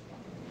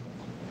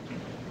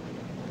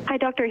 Hi,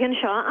 Dr.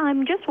 Hinshaw.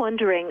 I'm just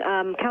wondering,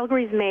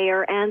 Calgary's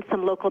mayor and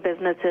some local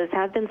businesses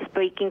have been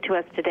speaking to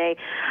us today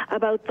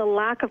about the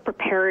lack of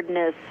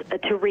preparedness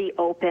to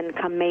reopen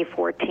come May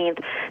 14th.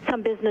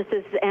 Some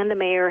businesses and the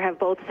mayor have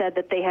both said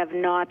that they have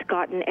not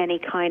gotten any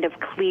kind of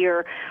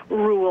clear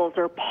rules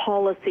or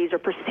policies or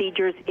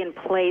procedures in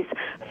place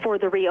for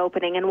the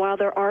reopening. And while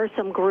there are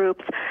some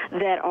groups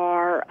that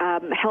are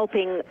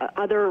helping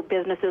other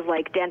businesses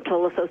like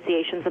dental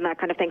associations and that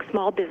kind of thing,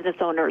 small business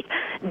owners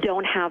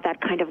don't have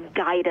that kind of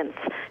guidance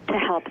to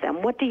help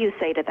them. What do you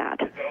say to that?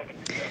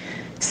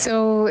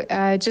 So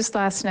just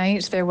last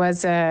night, there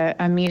was a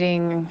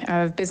meeting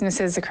of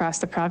businesses across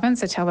the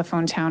province, a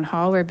telephone town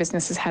hall where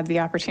businesses had the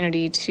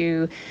opportunity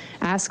to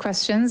ask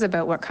questions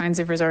about what kinds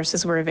of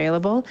resources were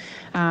available.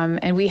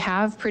 And we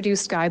have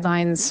produced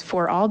guidelines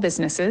for all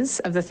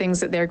businesses of the things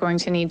that they're going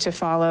to need to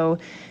follow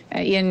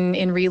in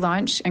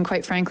relaunch. And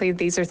quite frankly,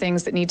 these are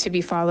things that need to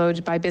be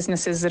followed by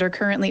businesses that are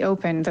currently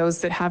open, those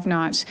that have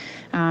not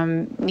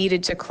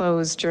needed to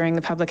close during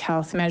the public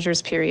health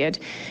measures period.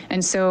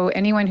 And so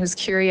anyone who's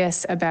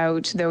curious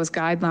about those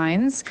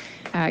guidelines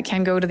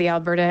can go to the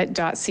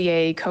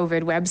alberta.ca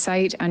COVID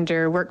website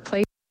under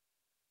workplace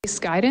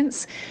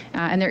guidance,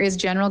 and there is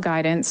general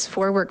guidance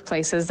for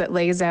workplaces that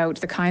lays out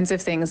the kinds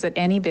of things that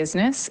any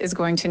business is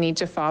going to need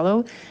to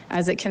follow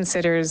as it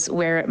considers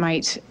where it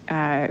might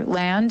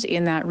land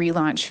in that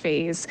relaunch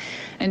phase.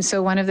 And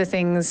so one of the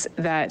things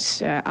that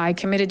I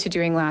committed to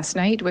doing last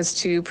night was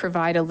to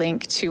provide a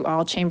link to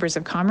all chambers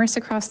of commerce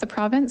across the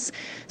province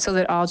so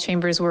that all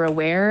chambers were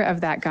aware of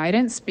that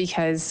guidance,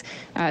 because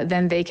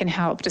then they can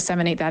help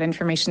disseminate that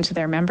information to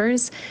their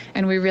members.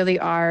 And we really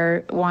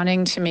are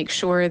wanting to make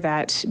sure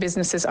that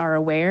businesses are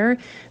aware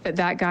that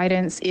that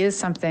guidance is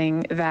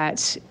something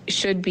that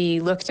should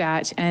be looked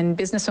at, and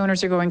business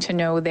owners are going to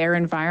know their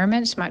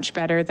environment much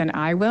better than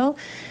I will.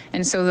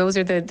 And so those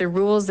are the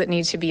rules that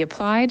need to be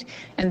applied,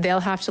 and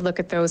they'll have to look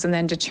at those and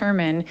then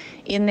determine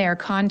in their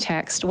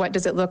context, what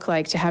does it look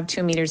like to have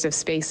 2 meters of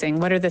spacing?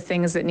 What are the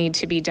things that need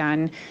to be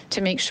done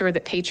to make sure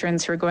that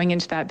patrons who are going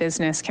into that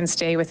business can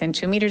stay within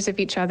 2 meters of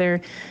each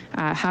other?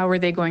 How are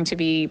they going to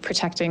be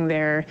protecting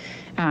their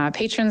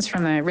patrons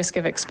from the risk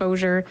of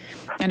exposure?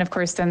 And of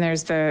course, then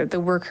there's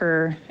the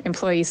worker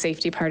employee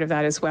safety part of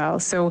that as well.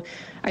 So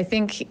I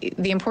think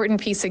the important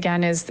piece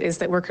again is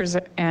that workers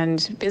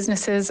and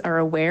businesses are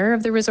aware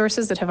of the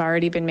resources that have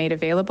already been made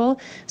available.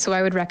 So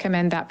I would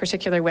recommend that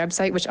particular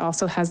website, which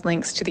also has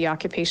links to the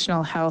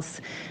Occupational Health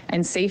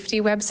and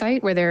Safety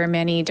website, where there are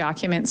many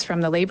documents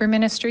from the Labour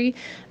Ministry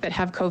that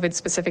have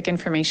COVID-specific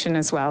information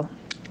as well.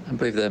 I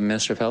believe the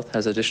Minister of Health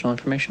has additional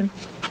information.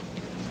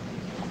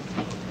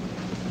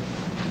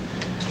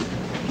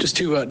 Just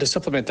to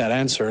supplement that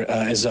answer,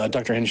 as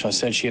Dr. Hinshaw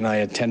said, she and I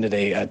attended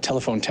a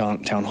telephone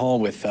town hall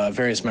with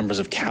various members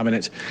of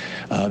cabinet.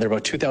 There were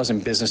about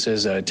 2,000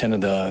 businesses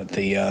attended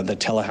the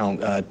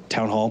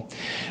town hall,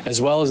 as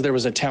well as there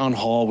was a town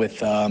hall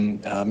with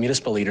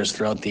municipal leaders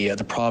throughout the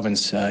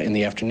province in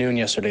the afternoon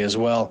yesterday as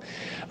well.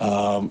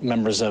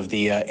 Members of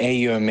the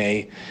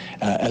AUMA,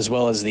 as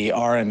well as the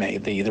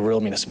RMA, the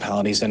rural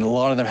municipalities, and a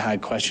lot of them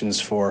had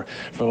questions for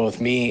both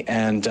me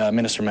and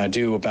Minister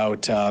Madhu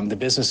about the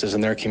businesses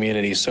in their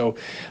communities. So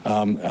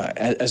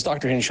as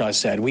Dr. Hinshaw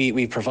said,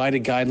 we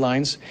provided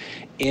guidelines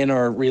in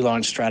our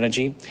relaunch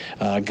strategy,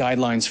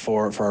 guidelines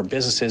for our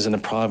businesses in the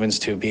province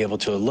to be able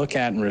to look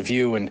at and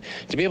review and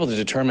to be able to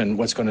determine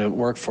what's going to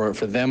work for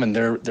them and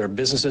their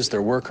businesses,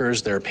 their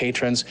workers, their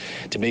patrons,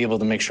 to be able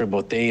to make sure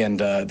both they and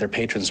their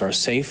patrons are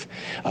safe.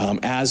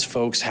 As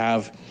folks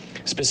have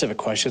specific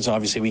questions,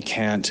 obviously we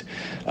can't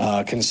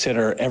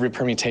consider every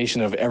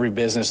permutation of every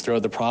business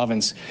throughout the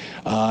province,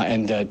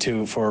 and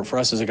for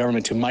us as a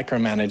government to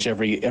micromanage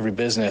every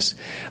business.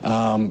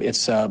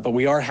 But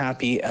we are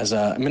happy as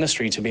a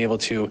ministry to be able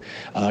to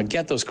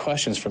get those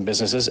questions from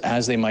businesses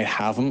as they might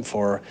have them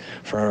for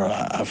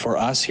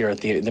us here at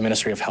the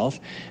Ministry of Health.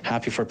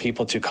 Happy for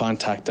people to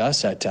contact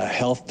us at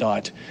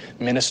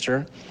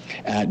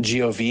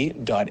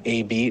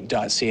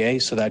health.minister@gov.ab.ca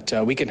so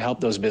that we can help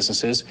those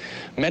businesses.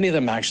 Many of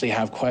them actually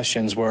have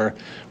questions where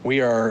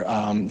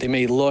they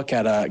may look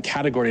at a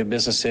category of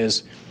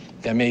businesses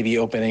that may be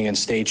opening in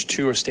stage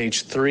 2 or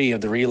stage 3 of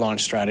the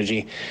relaunch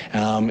strategy.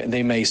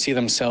 They may see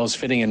themselves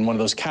fitting in one of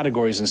those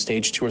categories in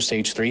stage 2 or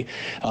stage 3.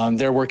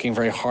 They're working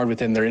very hard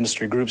within their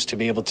industry groups to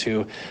be able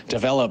to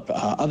develop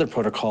other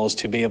protocols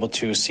to be able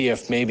to see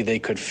if maybe they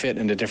could fit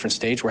in a different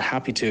stage. We're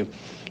happy to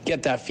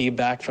get that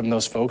feedback from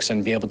those folks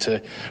and be able to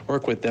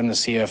work with them to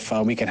see if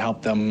we can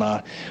help them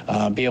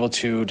be able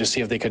to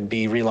see if they could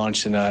be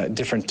relaunched in a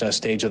different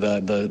stage of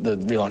the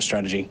relaunch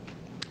strategy.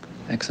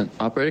 Excellent.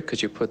 Operator, could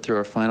you put through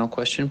our final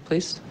question,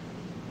 please?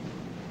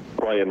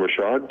 Ryan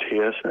Rashad,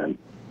 TSN.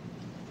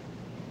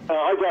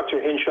 Hi, Dr.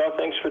 Hinshaw.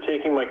 Thanks for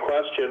taking my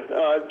question.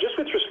 Just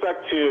with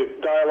respect to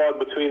dialogue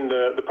between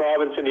the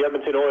province and the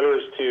Edmonton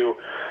Oilers to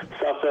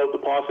suss out the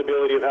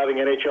possibility of having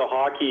NHL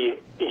hockey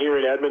here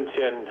in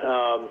Edmonton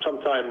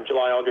sometime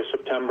July, August,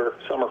 September,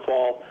 summer,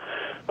 fall.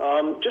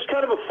 Just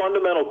kind of a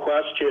fundamental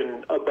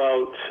question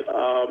about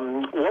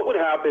what would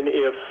happen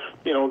if,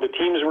 the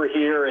teams were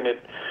here and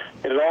it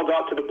all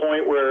got to the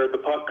point where the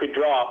puck could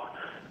drop,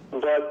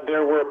 but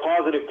there were a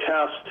positive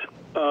test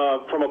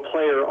from a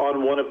player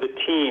on one of the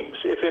teams.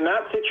 If in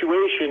that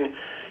situation,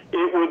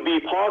 it would be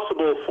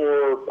possible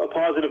for a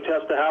positive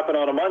test to happen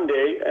on a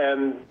Monday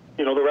and,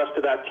 the rest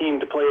of that team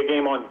to play a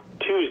game on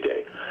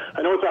Tuesday.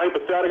 I know it's a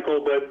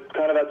hypothetical, but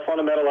kind of that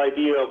fundamental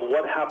idea of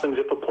what happens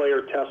if a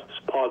player tests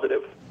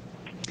positive.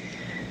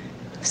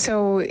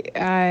 So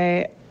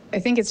I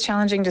think it's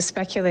challenging to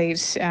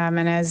speculate,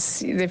 and as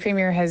the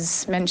Premier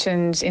has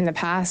mentioned in the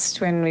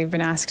past when we've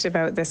been asked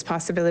about this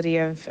possibility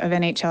of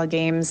NHL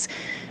games,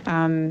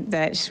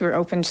 that we're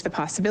open to the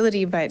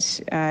possibility,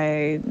 but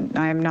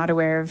I'm not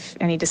aware of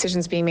any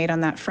decisions being made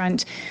on that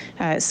front.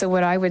 So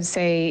what I would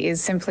say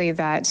is simply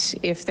that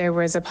if there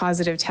was a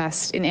positive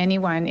test in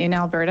anyone in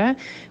Alberta,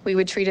 we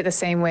would treat it the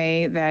same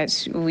way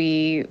that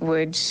we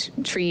would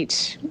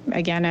treat,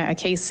 again, a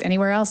case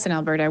anywhere else in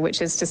Alberta,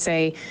 which is to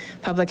say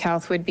public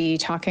health would be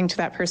talking to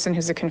that person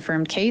who's a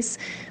confirmed case,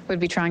 would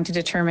be trying to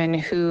determine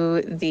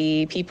who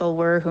the people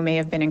were who may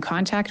have been in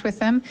contact with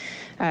them.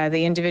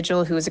 The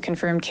individual who is a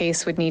confirmed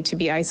case would need to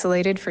be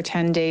isolated for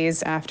 10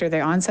 days after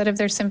the onset of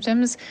their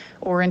symptoms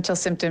or until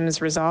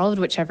symptoms resolved,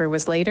 whichever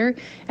was later.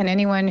 And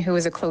anyone who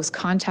was a close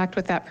contact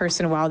with that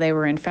person while they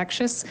were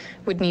infectious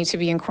would need to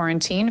be in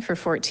quarantine for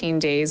 14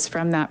 days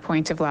from that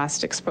point of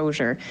last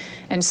exposure.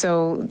 And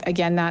so,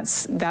 again,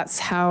 that's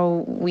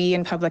how we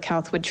in public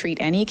health would treat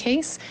any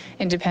case,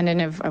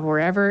 independent of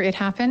wherever it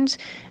happened.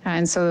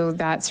 And so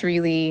that's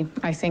really,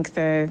 I think,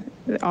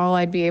 all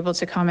I'd be able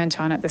to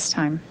comment on at this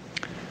time.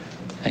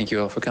 Thank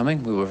you all for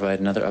coming. We will provide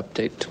another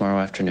update tomorrow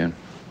afternoon.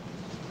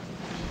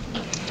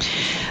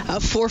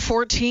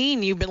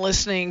 4:14, you've been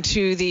listening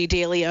to the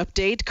Daily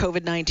Update,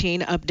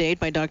 COVID-19 update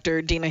by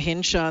Dr. Deena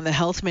Hinshaw and the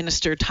Health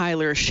Minister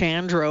Tyler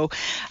Shandro.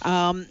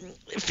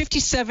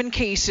 57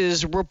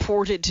 cases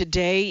reported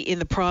today in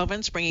the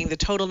province, bringing the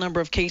total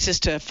number of cases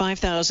to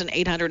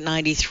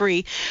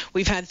 5,893.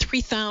 We've had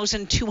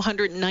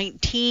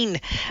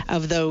 3,219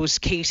 of those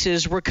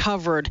cases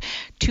recovered.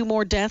 2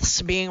 more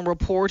deaths being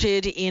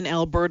reported in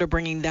Alberta,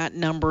 bringing that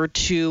number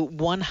to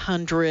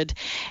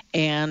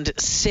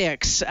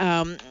 106.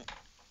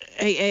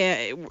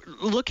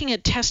 Looking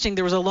at testing,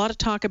 there was a lot of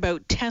talk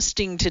about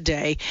testing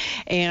today,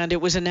 and it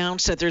was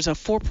announced that there's a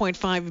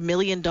 $4.5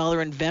 million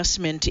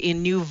investment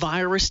in new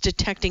virus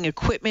detecting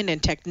equipment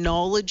and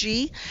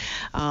technology.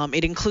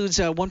 It includes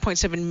a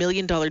 $1.7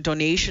 million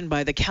donation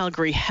by the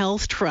Calgary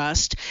Health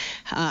Trust.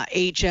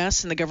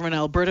 HS and the government of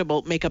Alberta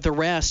will make up the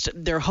rest.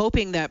 They're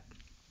hoping that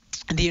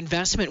the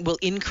investment will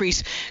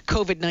increase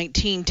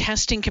COVID-19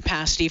 testing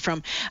capacity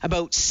from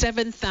about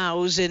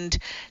 7,000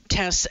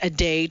 tests a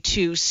day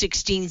to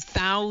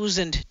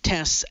 16,000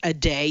 tests a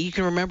day. You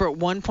can remember at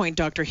one point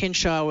Dr.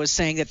 Hinshaw was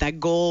saying that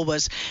goal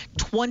was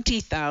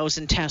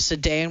 20,000 tests a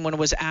day, and when it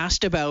was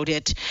asked about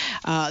it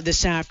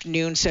this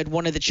afternoon, said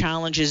one of the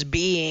challenges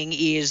being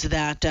is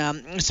that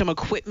some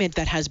equipment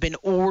that has been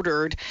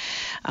ordered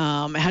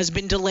has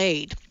been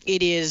delayed.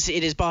 It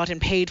is bought and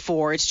paid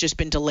for. It's just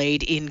been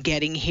delayed in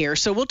getting here.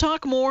 So we'll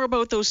talk more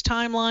about those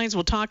timelines.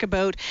 We'll talk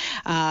about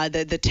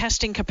the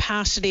testing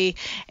capacity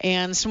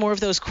and some more of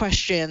those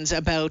questions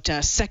about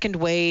second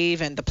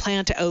wave and the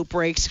plant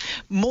outbreaks.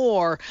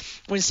 More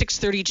when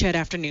 6:30 CHED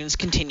Afternoons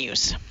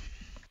continues.